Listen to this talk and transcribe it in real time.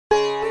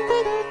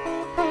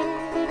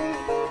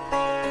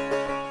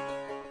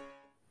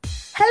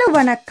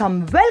வணக்கம்.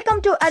 Welcome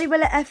to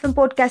Arivalai FM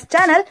podcast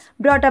channel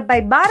brought up by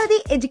Bharathi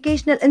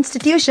educational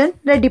institution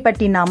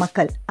Reddipatti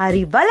Namakkal.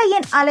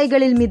 அறிவலையின்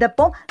அலைகளில்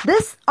மிதப்போம்.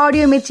 This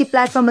audio mirchi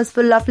platform is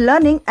full of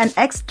learning and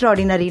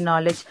extraordinary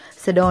knowledge.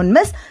 So don't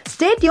miss.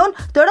 Stay tuned.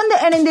 தொடர்ந்து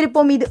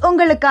இணைந்திருப்போம். இது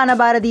உங்களுக்கான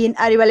பாரதியின்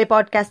Arivalai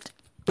podcast.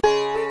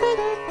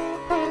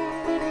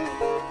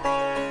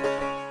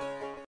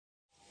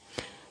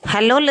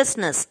 Hello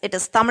listeners, it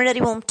is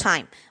Arivom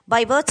time. By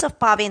words of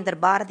Pavendra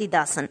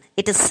Bharatidasan,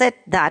 it is said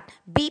that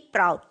be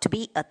proud to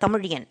be a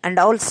Tamilian and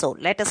also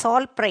let us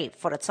all pray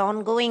for its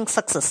ongoing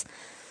success.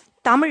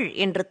 Tamil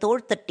என்று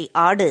தோள் தட்டி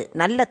ஆடு,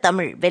 நல்ல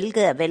தமிழ் வெல்க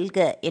வெல்க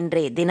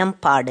என்றே தினம்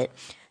பாடு.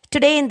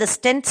 Today in this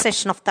 10th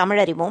session of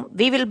Arivom,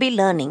 we will be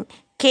learning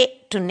K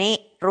to N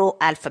row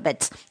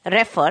alphabets.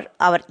 Refer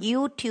our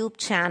YouTube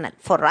channel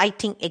for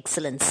writing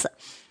excellence.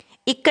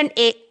 Ik and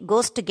A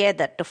goes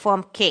together to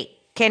form K.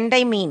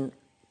 Kendai mean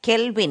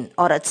Kelvin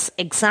or its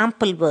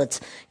example words.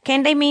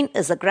 Kendai mean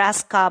is a grass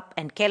carp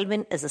and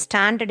Kelvin is a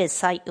standard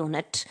SI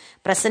unit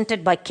presented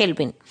by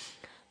Kelvin.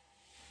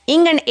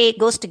 Ing and A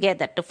goes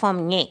together to form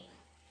Nye.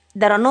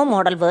 There are no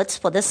model words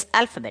for this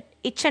alphabet.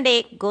 Ich and A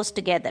goes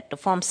together to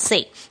form Se.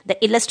 The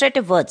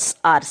illustrative words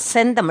are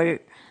Sendamil,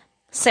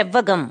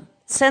 Sevvagam.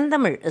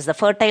 Sendamil is the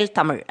fertile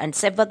Tamil and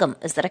Sevvagam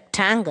is the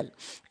rectangle.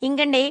 Ing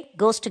and A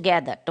goes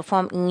together to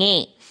form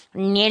Nye.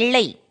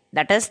 Nyellai,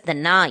 that is the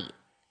Nai.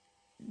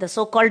 The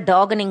so-called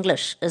dog in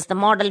English is the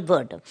model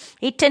word.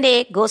 It and A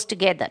goes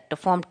together to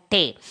form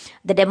Te.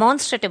 The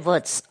demonstrative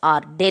words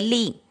are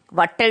Delhi,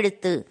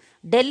 Vatteluthu.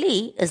 Delhi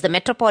is the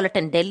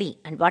metropolitan Delhi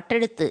and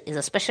Vatteluthu is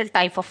a special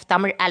type of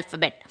Tamil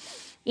alphabet.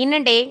 In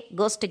and A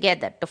goes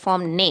together to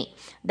form Ne.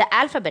 The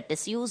alphabet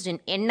is used in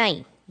Ennai,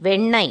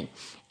 Vennai.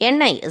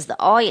 Ennai is the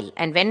oil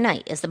and Vennai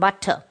is the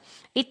butter.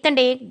 It and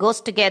A goes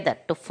together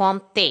to form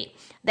Te.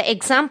 The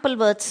example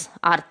words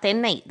are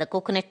Tennai, the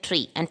coconut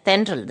tree, and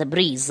Tendril, the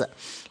breeze.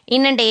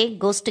 In and A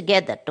goes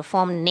together to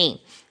form Ne.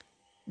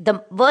 The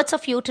words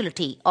of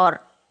utility are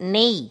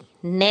Nei,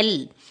 Nell.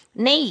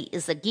 Nei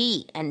is the ghee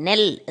and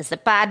Nell is the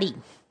paddy.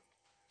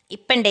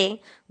 Ip and A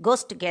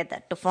goes together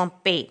to form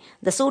Pe.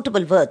 The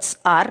suitable words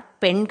are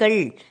Pengal,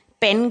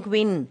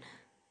 Penguin.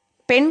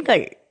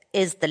 Pengal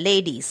is the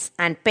ladies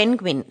and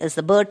penguin is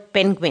the bird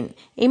penguin.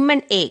 Im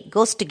and A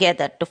goes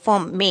together to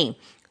form Me.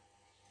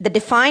 The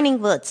defining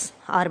words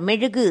are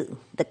Melugu,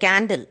 the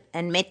candle,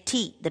 and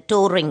Metti, the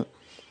toe ring.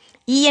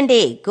 E and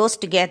A goes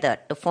together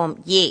to form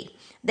A.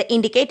 The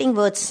indicating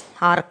words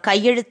are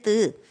Kaiyeluthu,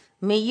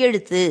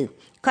 Meiyeluthu.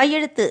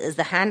 Kaiyeluthu is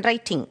the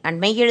handwriting and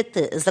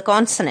Meiyeluthu is the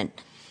consonant.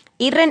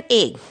 Ir and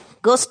A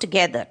goes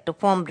together to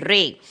form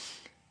Re.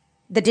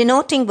 The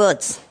denoting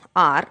words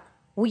are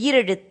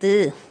Uyireluthu,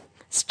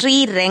 Sri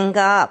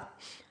Renga.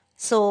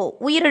 So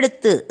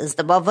Uyireluthu is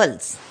the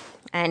vowels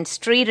and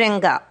Sri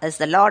Renga is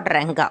the Lord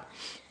Renga.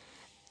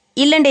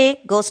 Il and A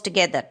goes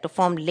together to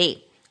form Le.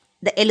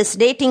 The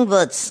elucidating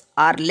words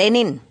are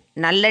Lenin,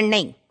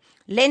 Nallennai.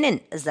 Lenin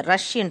is the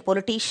Russian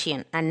politician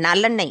and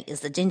Nallennai is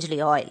the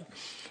gingerly oil.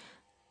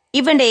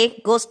 Iv and A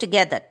goes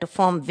together to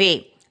form Ve.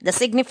 The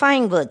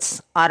signifying words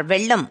are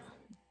Vellam,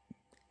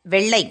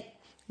 Vellai.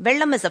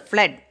 Vellam is a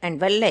flood and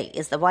Vellai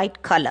is the white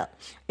color.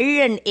 Il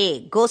and A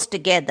goes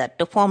together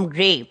to form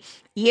Re.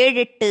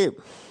 Yedittu,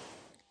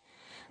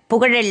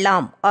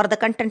 Pugalellam are the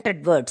contented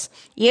words.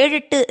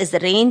 Yedittu is the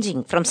ranging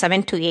from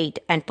 7 to 8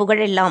 and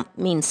Pugalellam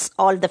means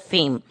all the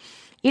fame.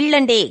 Il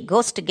and A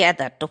goes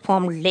together to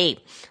form Le.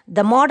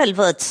 The model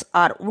words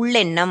are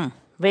Ullennam,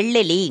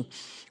 Velleli.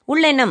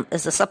 Ullenam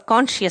is the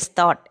subconscious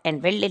thought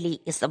and Velleli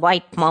is the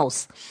white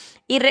mouse.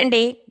 Ir and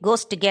A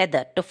goes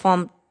together to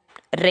form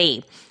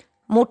Re.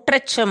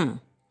 Mutracham,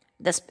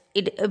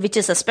 which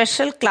is a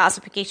special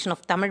classification of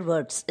Tamil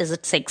words, is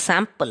its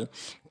example.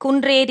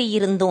 Kundreri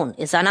irundon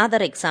is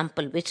another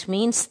example, which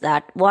means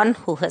that one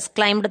who has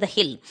climbed the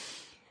hill.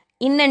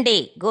 In and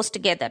A goes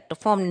together to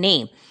form Ne.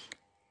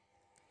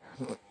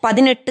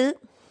 Padinettu,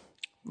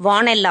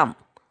 Vanellam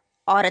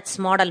are its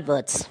model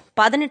words.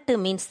 Padinettu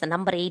means the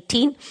number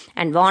 18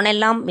 and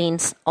Vanellam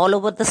means all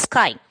over the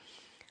sky.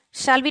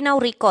 Shall we now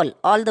recall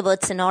all the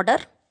words in order?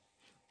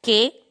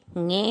 K,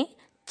 Nge,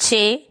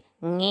 Che,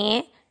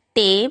 Nge,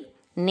 Te,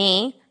 Ne,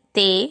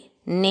 Te,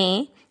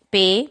 Ne,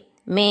 Pe,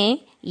 Me,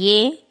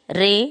 Ye,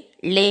 Re,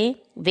 Le,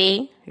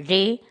 Ve,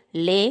 Re,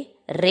 Le,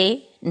 Re,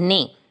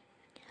 Ne.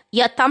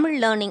 Your Tamil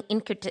learning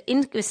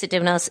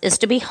inquisitiveness is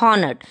to be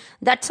honored.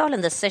 That's all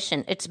in this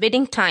session. It's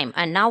bidding time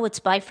and now it's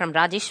bye from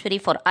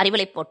Rajeshwari for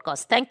Arivalai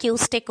Podcast. Thank you.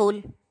 Stay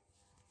cool.